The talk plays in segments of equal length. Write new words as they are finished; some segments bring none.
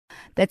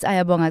That's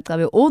Ayabonga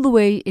Cabe, all the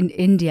way in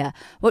India.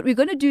 What we're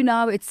going to do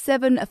now, it's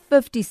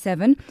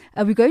 7:57.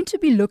 We're going to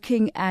be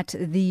looking at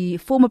the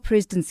former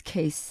president's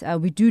case.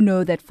 We do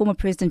know that former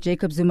President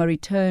Jacob Zuma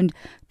returned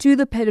to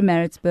the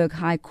Pietermaritzburg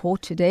High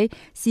Court today,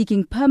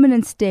 seeking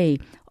permanent stay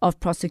of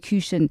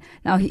prosecution.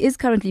 Now, he is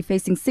currently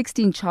facing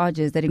 16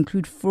 charges that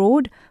include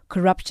fraud,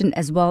 corruption,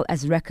 as well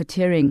as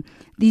racketeering.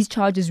 These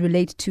charges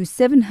relate to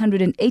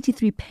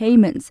 783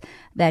 payments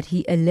that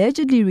he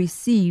allegedly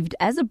received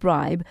as a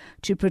bribe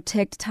to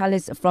protect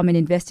Thales from an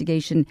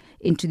investigation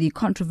into the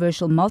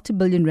controversial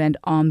multi-billion rand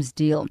arms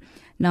deal.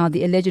 Now,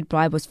 the alleged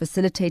bribe was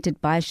facilitated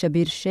by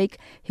Shabir Sheikh,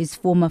 his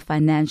former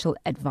financial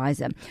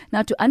advisor.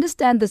 Now, to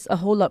understand this a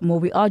whole lot more,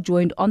 we are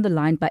joined on the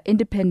line by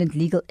independent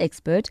legal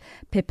expert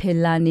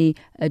Phephelani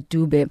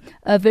Dube.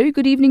 A very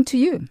good evening to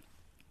you.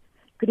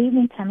 Good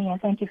evening, Tammy,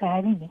 and thank you for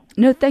having me.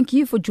 No, thank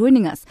you for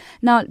joining us.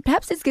 Now,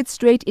 perhaps let's get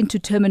straight into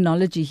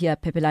terminology here,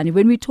 Phephelani.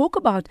 When we talk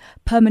about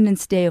permanent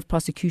stay of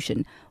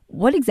prosecution,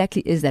 what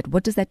exactly is that?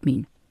 What does that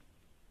mean?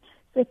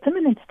 The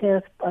permanent stay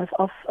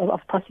of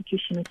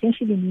prosecution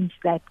essentially means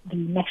that the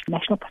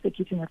National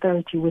Prosecuting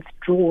Authority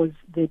withdraws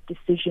the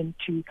decision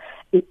to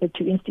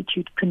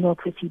institute criminal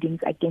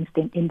proceedings against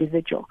an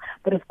individual.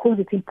 But of course,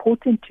 it's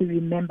important to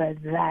remember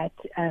that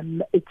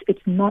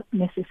it's not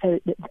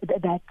necessary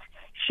that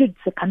should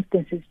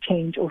circumstances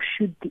change or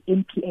should the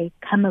NPA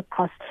come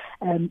across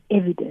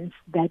evidence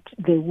that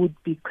they would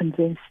be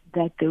convinced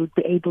that they would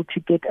be able to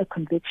get a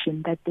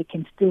conviction, that they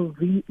can still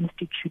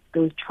reinstitute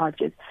those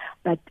charges.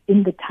 But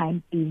in the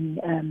time being,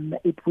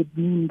 it would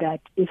mean that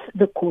if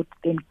the court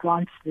then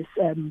grants this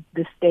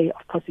stay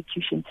of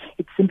prosecution,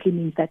 it simply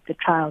means that the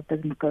trial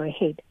doesn't go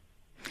ahead.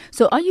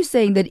 So are you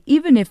saying that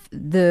even if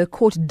the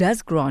court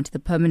does grant the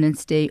permanent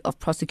stay of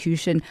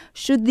prosecution,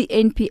 should the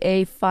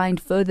NPA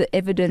find further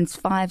evidence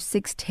 5,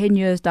 6, 10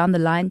 years down the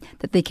line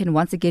that they can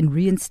once again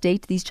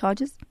reinstate these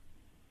charges?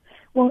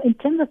 Well, in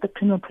terms of the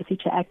Criminal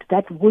Procedure Act,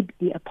 that would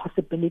be a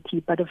possibility.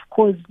 But of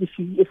course,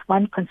 if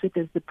one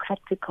considers the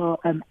practical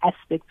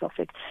aspects of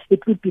it,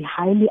 it would be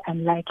highly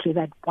unlikely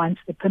that once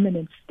the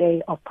permanent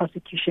stay of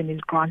prosecution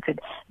is granted,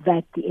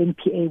 that the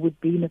NPA would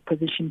be in a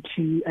position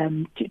to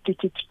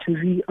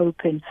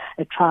reopen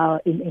a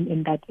trial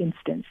in that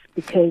instance.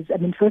 Because, I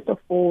mean, first of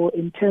all,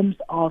 in terms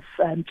of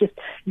just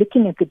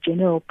looking at the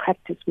general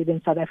practice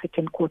within South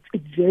African courts,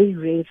 it's very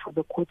rare for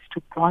the courts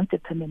to grant a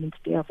permanent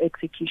stay of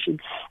execution.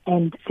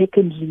 And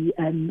secondly,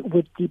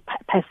 with the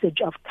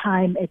passage of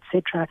time,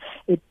 etc.,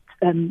 it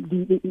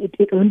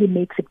only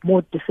makes it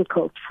more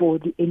difficult for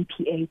the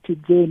NPA to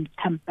then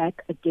come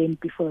back again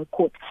before a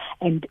court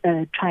and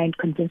try and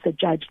convince a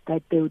judge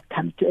that they would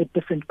come to a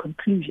different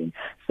conclusion.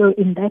 So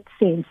in that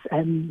sense,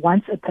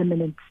 once a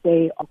permanent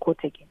stay of court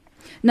again.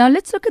 Now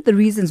let's look at the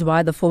reasons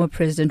why the former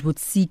president would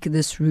seek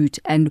this route,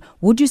 and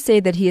would you say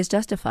that he is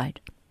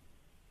justified?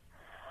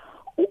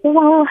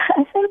 Well,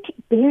 I think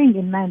bearing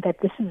in mind that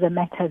this is a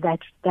matter that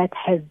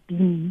has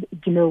been,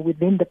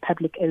 within the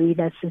public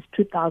arena since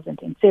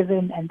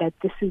 2007, and that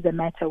this is a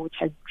matter which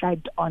has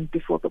dragged on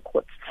before the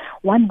courts,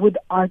 one would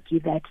argue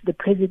that the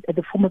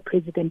former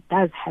president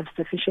does have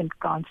sufficient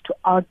grounds to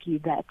argue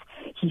that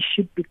he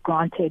should be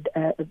granted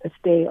a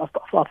stay of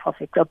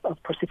process.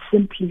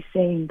 Simply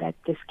saying that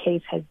this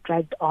case has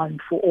dragged on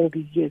for all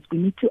these years, we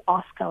need to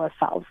ask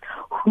ourselves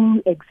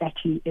who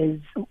exactly is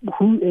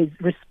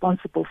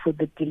responsible for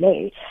the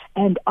delay.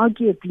 And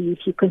arguably, if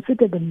you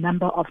consider the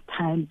number of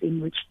times in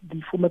which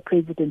the former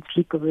president's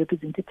legal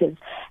representatives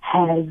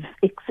have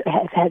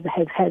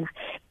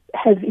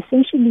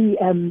essentially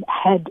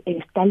had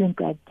a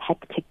Stalingrad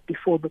tactic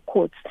before the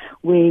courts,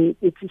 where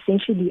it's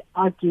essentially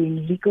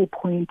arguing legal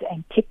point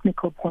and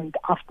technical point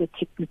after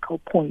technical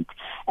point.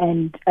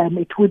 And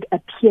it would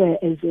appear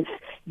as if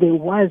there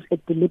was a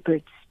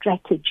deliberate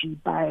strategy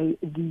by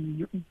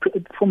the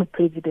former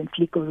president's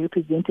legal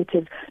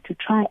representative to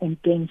try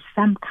and gain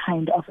some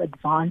kind of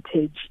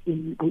advantage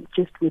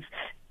with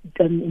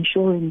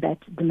ensuring that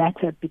the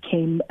matter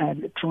became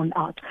drawn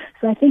out.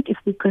 So I think if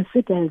we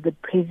consider the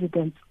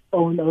president's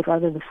own, or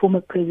rather the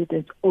former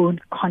president's own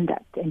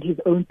conduct and his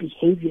own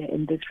behavior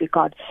in this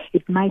regard,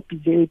 it might be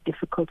very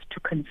difficult to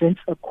convince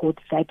a court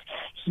that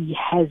he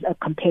has a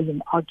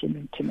compelling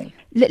argument to make.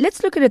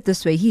 Let's look at it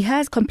this way. He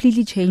has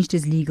completely changed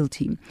his legal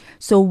team.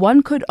 So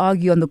one could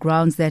argue on the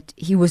grounds that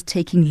he was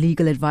taking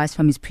legal advice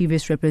from his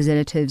previous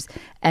representatives,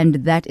 and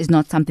that is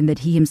not something that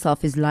he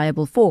himself is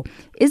liable for.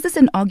 Is this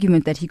an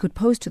argument that he could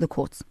pose to the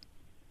courts?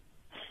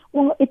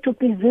 Well, it would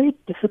be very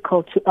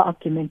difficult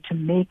argument to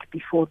make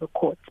before the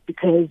courts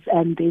because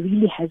there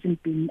really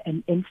hasn't been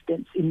an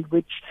instance in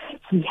which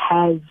he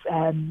has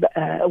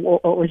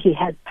or he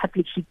has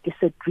publicly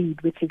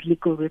disagreed with his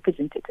legal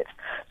representatives.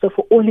 So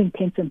for all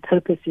intents and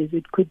purposes,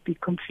 it could be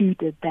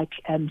concluded that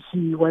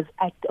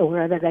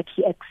that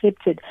he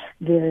accepted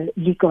the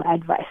legal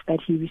advice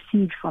that he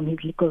received from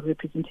his legal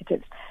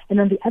representatives. And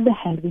on the other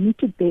hand, we need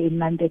to bear in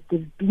mind that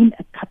there's been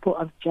a couple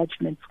of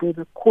judgments where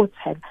the courts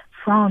have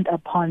frowned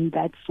upon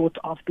that sort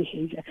of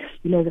behavior.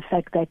 The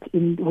fact that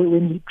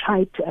when he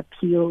tried to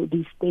appeal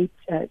the state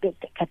the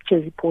capture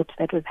report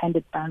that was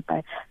handed down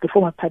by the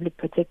former public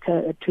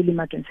protector, Thuli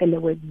Madonsela,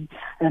 where the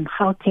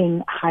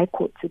Gauteng High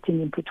Court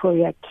sitting in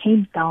Pretoria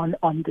came down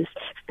on this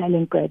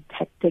Stalingrad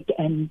tactic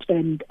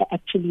and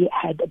actually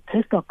had a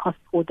personal cost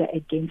order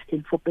against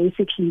him for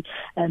basically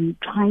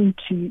trying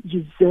to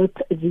usurp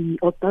the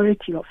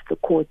authority of the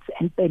courts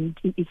and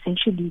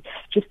essentially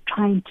just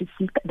trying to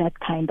seek that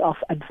kind of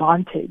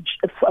advantage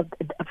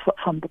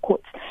from the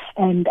courts.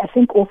 And I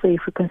think also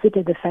if we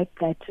consider the fact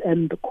that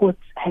the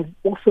courts have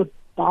also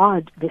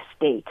barred the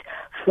state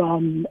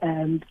from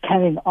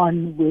carrying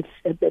on with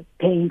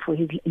paying for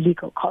his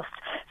legal costs.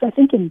 So I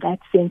think in that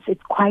sense,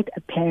 it's quite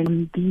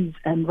apparent these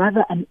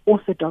rather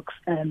unorthodox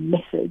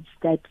methods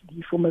that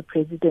the former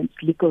president's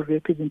legal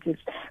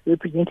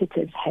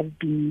representatives have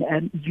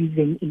been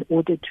using in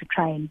order to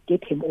try and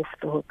get him off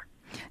the hook.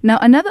 Now,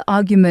 another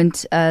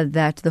argument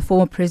that the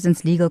former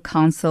president's legal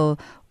counsel,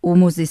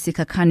 Umuzi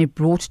Sikhakhane,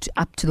 brought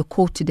up to the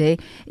court today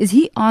is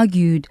he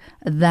argued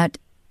that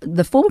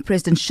the former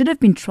president should have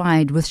been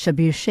tried with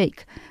Schabir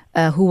Shaik,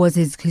 who was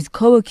his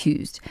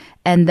co-accused,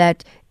 and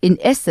that in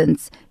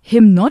essence,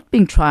 him not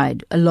being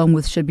tried along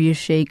with Schabir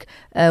Shaik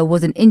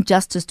was an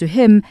injustice to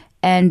him,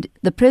 and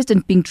the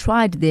president being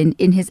tried then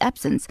in his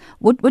absence.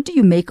 What do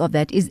you make of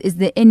that? Is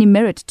there any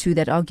merit to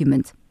that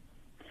argument?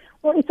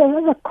 Well, it's a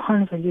rather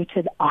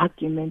convoluted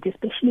argument,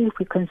 especially if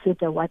we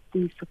consider what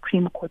the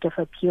Supreme Court of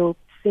Appeal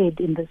said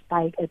in the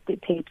Spy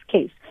Tapes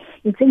case.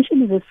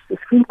 Essentially, the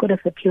Supreme Court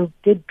of Appeal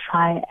did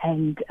try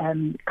and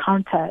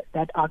counter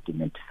that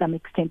argument to some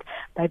extent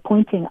by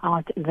pointing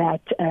out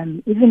that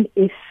even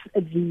if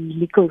the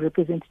legal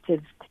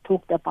representatives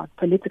talked about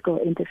political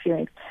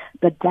interference,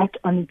 but that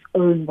on its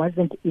own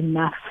wasn't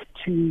enough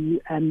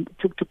to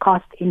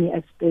cast any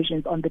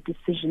aspersions on the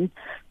decision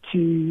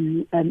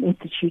to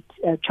institute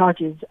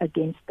charges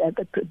against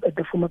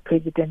the former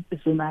president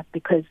Zuma,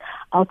 because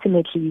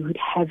ultimately he would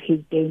have his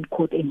day in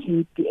court and he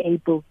would be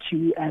able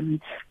to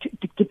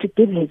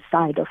give his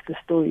side of the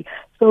story.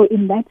 So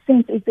in that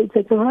sense,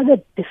 it's a rather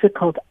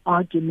difficult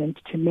argument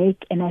to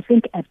make, and I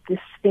think at this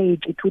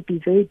stage it would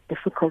be very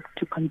difficult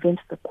to convince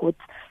the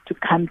courts to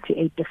come to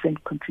a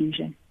different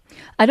conclusion.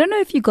 I don't know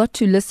if you got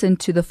to listen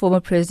to the former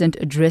president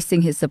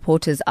addressing his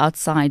supporters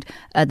outside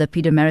the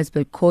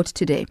Pietermaritzburg court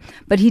today,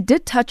 but he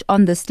did touch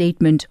on the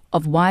statement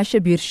of why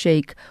Schabir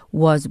Shaik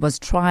was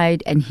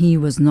tried and he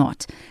was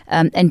not.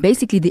 And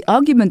basically the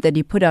argument that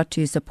he put out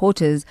to his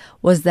supporters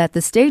was that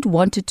the state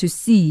wanted to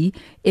see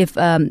if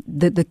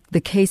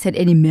the case had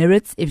any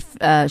merits, if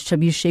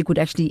Schabir Shaik would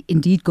actually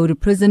indeed go to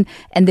prison,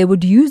 and they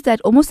would use that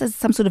almost as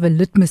some sort of a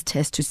litmus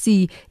test to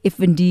see if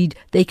indeed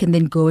they can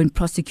then go and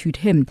prosecute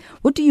him.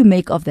 What do you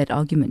make of that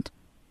argument?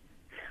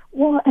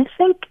 Well, I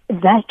think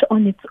that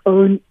on its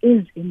own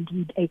is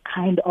indeed a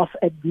kind of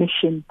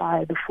admission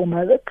by the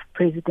former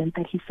president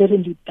that he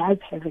certainly does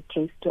have a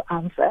case to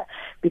answer,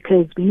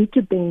 because we need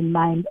to bear in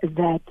mind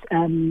that,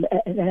 and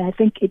I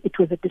think it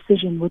was a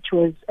decision which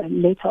was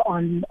later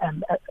on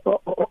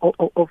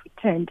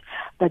overturned,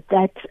 but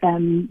that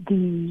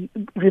the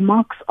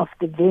remarks of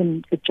the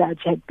then judge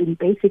had been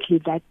basically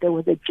that there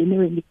was a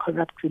genuinely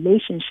corrupt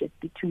relationship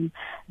between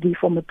the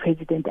former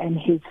president and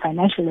his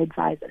financial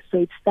advisor. So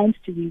it stands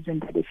to reason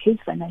that if his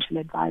financial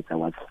advisor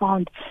was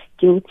found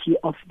guilty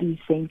of these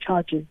same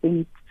charges,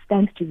 then it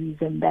stands to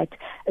reason that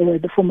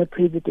the former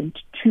president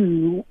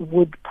too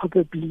would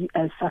probably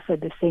suffer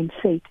the same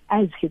fate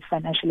as his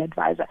financial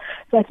advisor.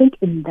 So I think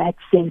in that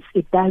sense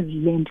it does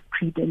lend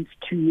credence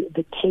to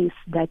the case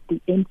that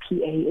the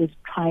NPA is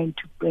trying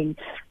to bring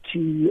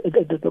to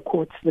the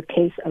courts, the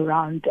case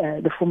around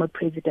the former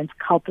president's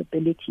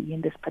culpability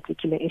in this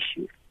particular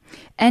issue.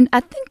 And I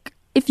think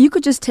if you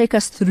could just take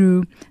us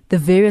through the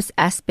various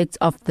aspects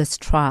of this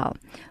trial.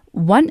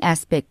 One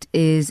aspect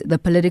is the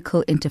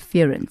political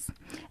interference,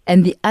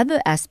 and the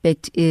other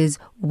aspect is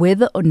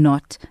whether or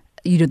not,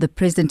 the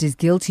president is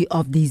guilty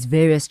of these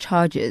various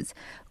charges.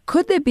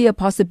 Could there be a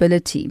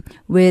possibility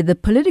where the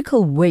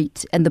political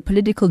weight and the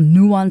political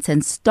nuance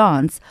and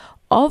stance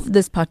of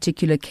this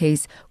particular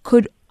case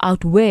could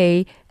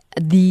outweigh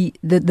the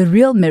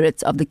real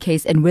merits of the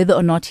case and whether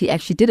or not he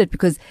actually did it?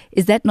 Because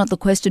is that not the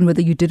question,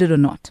 whether you did it or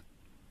not?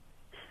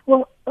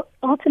 Well,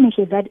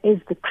 ultimately, that is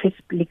the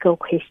crisp legal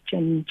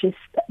question. The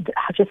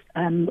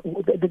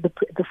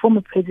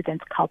former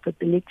president's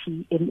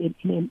culpability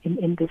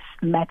in this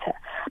matter.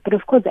 But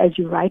of course, as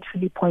you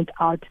rightfully point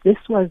out, this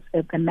was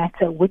a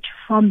matter which,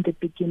 from the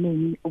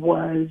beginning,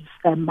 was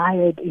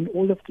mired in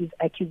all of these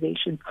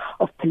accusations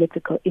of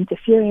political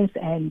interference.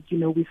 And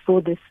we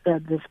saw this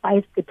the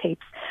Spy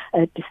Tapes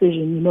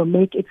decision,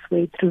 make its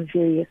way through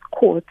various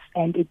courts,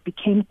 and it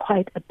became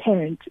quite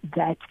apparent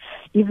that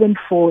even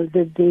for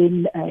the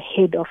then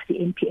head of the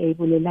NPA,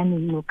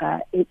 Phephelani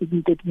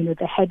Dube,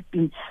 there had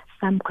been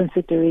some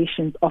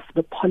considerations of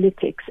the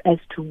politics as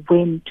to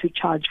when to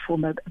charge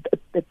former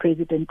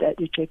President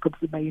Jacob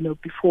Zuma,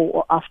 before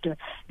or after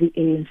the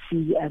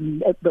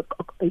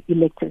ANC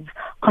elective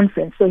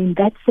conference. So in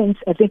that sense,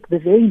 I think the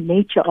very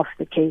nature of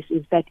the case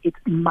is that it's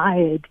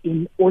mired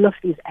in all of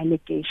these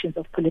allegations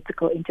of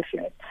political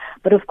interference.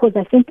 But of course,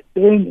 I think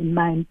bearing in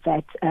mind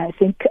that I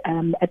think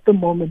at the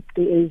moment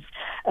there is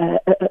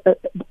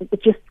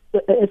just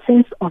a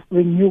sense of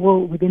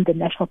renewal within the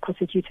National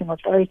Prosecuting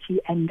Authority,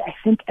 and I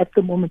think at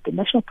the moment the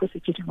National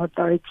Prosecuting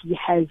Authority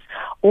has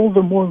all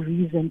the more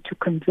reason to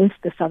convince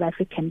the South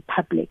African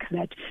public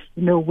that,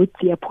 with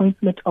the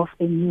appointment of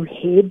a new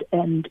head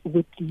and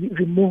with the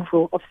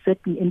removal of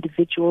certain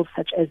individuals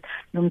such as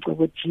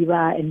Nomgcobo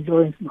Jiba and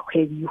Lawrence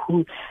Mkhwebi,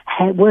 who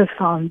were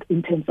found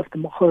in terms of the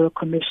Mohoro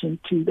Commission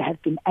to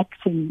have been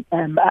acting,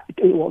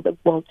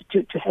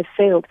 to have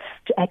failed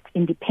to act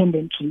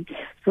independently.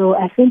 So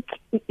I think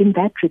in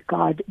that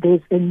regard,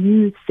 there's a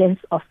new sense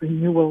of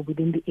renewal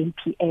within the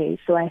NPA.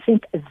 So I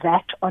think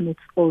that on its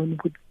own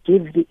would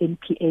give the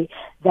NPA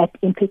that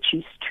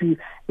impetus to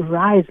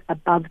rise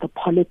above the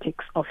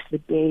politics of the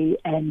day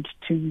and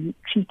to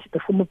treat the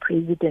former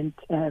president,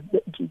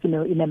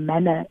 in a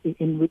manner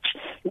in which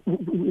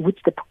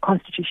the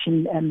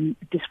Constitution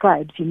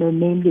describes,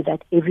 namely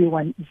that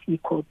everyone is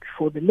equal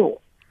before the law.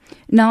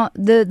 Now,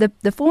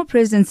 the former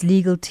president's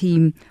legal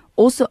team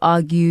also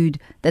argued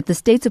that the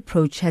state's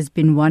approach has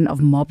been one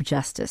of mob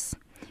justice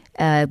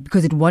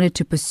because it wanted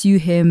to pursue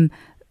him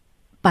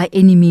by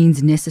any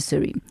means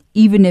necessary,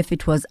 even if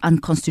it was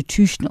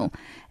unconstitutional.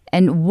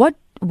 And what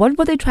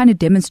were they trying to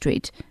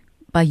demonstrate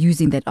by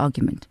using that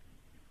argument?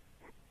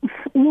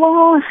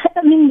 Well,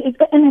 and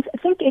I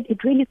think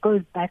it really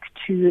goes back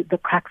to the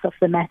crux of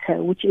the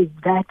matter, which is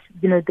that,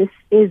 this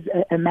is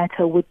a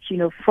matter which,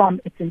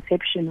 from its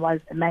inception was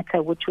a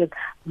matter which was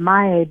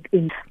mired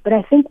in. But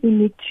I think we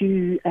need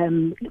to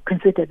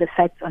consider the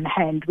facts on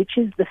hand, which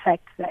is the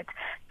fact that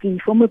the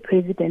former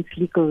president's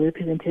legal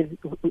representatives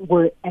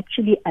were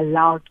actually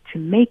allowed to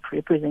make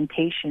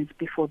representations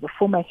before the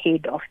former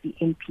head of the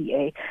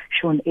NPA,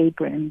 Sean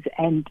Abrams.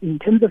 And in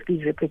terms of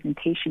these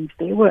representations,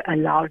 they were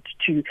allowed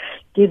to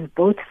give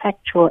both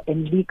factual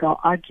and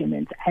legal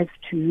arguments as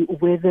to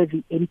whether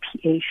the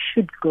NPA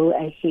should go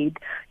ahead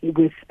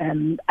with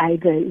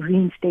either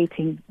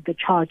reinstating the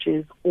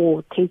charges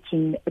or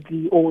taking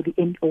the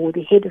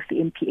head of the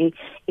NPA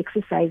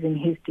exercising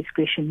his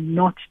discretion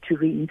not to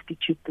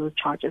reinstitute those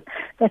charges.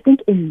 So I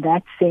think in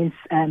that sense,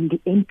 the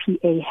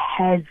NPA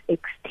has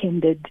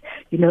extended,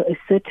 a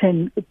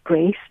certain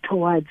grace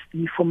towards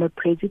the former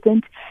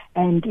president,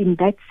 and in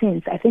that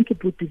sense, I think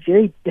it would be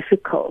very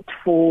difficult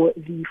for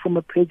the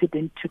former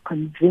president to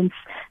convince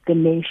the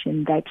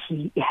nation that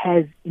he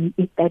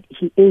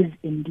is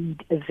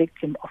indeed a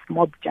victim of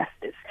mob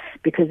justice,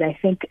 because I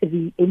think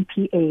the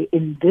NPA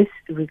in this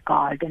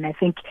regard, and I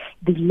think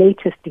the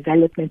latest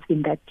developments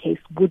in that case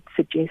would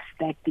suggest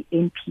that the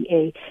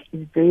NPA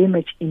is very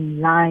much in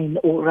line,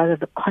 or rather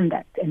the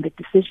conduct and the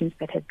decisions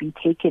that have been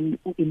taken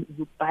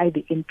by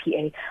the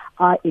NPA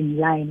are in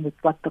line with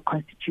what the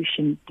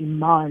Constitution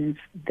demands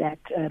that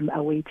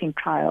awaiting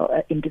trial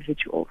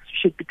individuals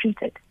should be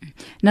treated.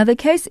 Now, the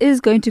case is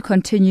going to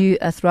continue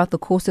throughout the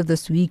course of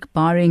this week,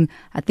 barring,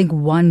 I think,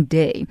 one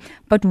day.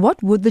 But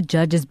what would the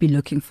judges be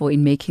looking for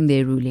in making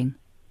their ruling?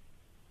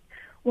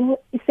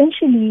 Well,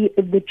 essentially,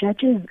 the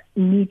judges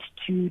need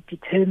to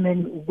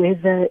determine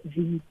whether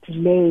the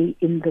delay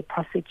in the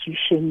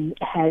prosecution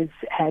has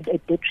had a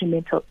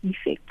detrimental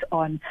effect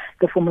on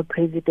the former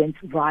president's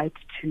right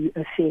to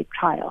a fair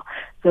trial.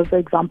 So, for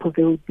example,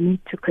 they would need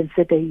to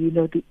consider,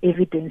 the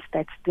evidence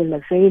that's still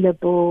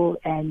available,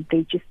 and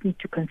they just need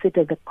to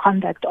consider the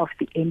conduct of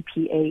the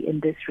NPA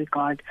in this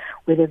regard,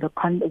 whether the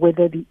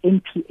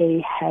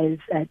NPA has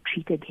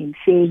treated him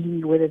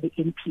fairly, whether the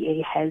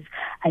NPA has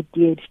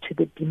adhered to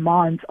the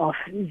demands of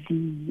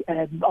the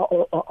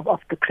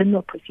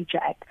Criminal Procedure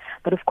Act.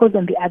 But of course,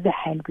 on the other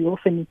hand, we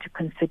also need to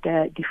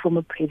consider the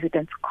former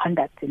president's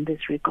conduct in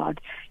this regard.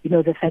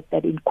 The fact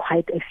that in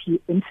quite a few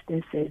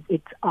instances,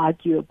 it's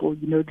arguable,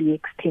 the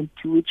extent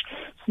to which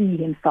he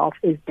himself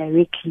is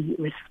directly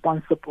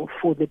responsible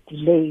for the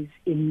delays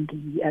in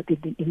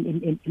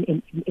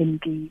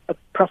the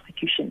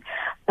prosecution.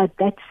 But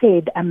that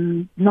said,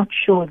 I'm not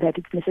sure that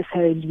it's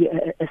necessarily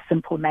a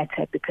simple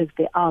matter, because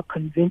there are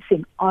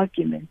convincing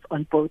arguments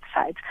on both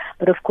sides.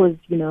 But of course,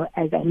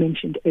 as I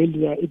mentioned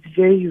earlier, it's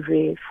very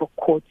rare for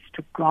courts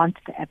to grant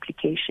the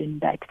application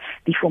that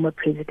the former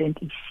president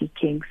is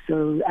seeking.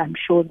 So I'm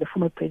sure the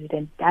former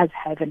president does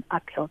have an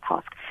uphill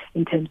task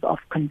in terms of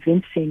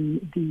convincing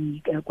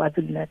the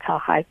KwaZulu-Natal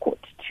High Court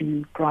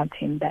to grant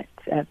him that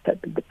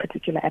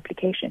particular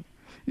application.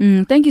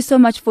 Thank you so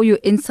much for your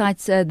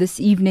insights this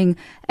evening.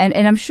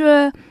 And I'm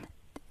sure,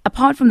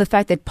 apart from the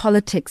fact that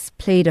politics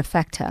played a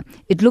factor,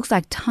 it looks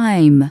like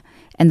time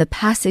and the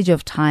passage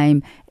of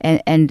time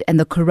and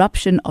the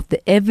corruption of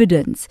the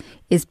evidence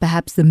is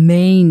perhaps the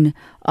main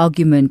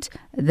argument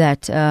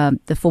that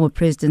the former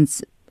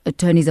president's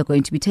attorneys are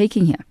going to be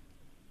taking here.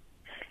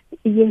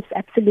 Yes,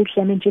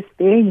 absolutely. I mean, just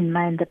bearing in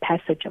mind the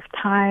passage of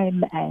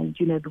time and,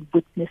 the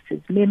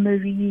witnesses'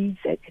 memories,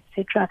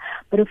 etc.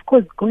 But of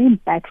course, going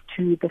back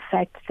to the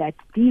fact that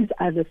these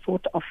are the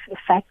sort of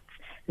facts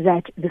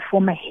that the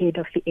former head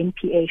of the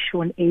NPA,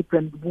 Sean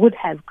Abrams, would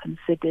have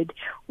considered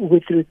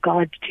with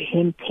regard to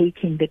him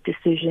taking the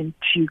decision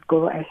to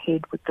go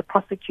ahead with the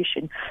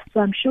prosecution. So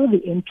I'm sure the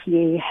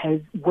NPA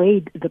has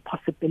weighed the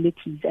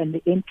possibilities, and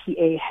the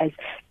NPA has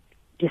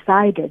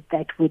decided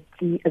that with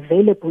the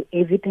available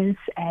evidence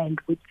and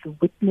with the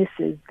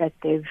witnesses that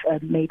they've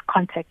made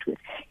contact with,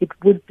 it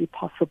would be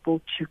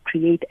possible to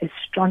create a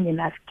strong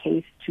enough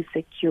case to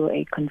secure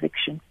a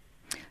conviction.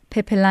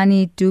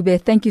 Phephelani Dube,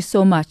 thank you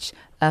so much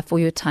for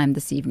your time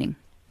this evening.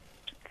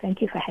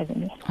 Thank you for having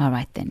me. All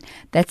right, then.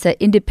 That's an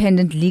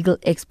independent legal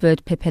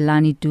expert,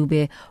 Phephelani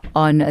Dube,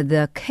 on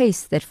the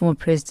case that former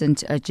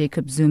President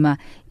Jacob Zuma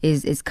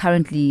is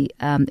currently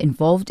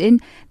involved in.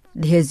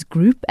 His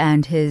group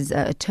and his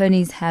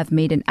attorneys have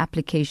made an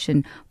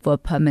application for a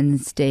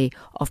permanent stay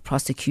of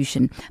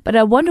prosecution. But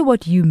I wonder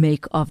what you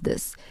make of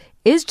this.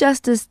 Is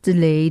justice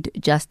delayed,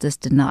 justice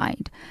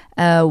denied?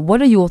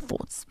 What are your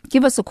thoughts?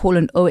 Give us a call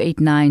on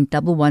 089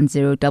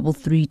 110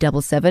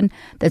 3377.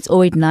 That's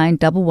 089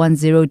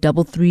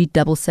 110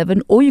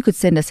 3377. Or you could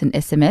send us an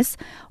SMS.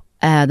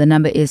 The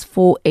number is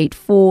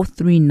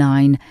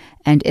 48439,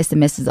 and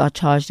SMSs are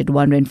charged at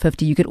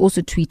R1.50. You could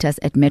also tweet us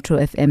at Metro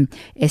FM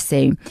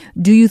SA.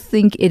 Do you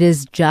think it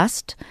is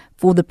just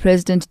for the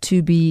president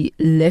to be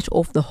let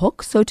off the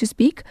hook, so to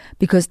speak,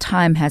 because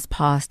time has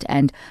passed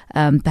and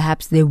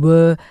perhaps there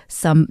were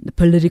some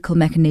political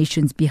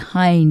machinations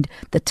behind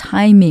the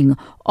timing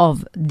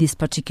of this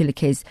particular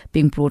case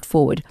being brought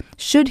forward?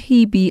 Should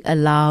he be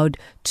allowed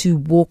to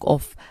walk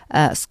off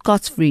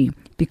scot-free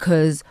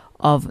because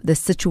of the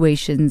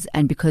situations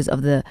and because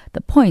of the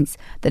points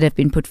that have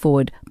been put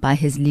forward by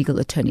his legal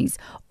attorneys?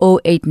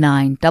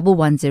 089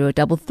 110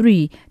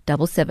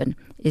 3377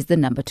 is the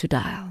number to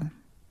dial.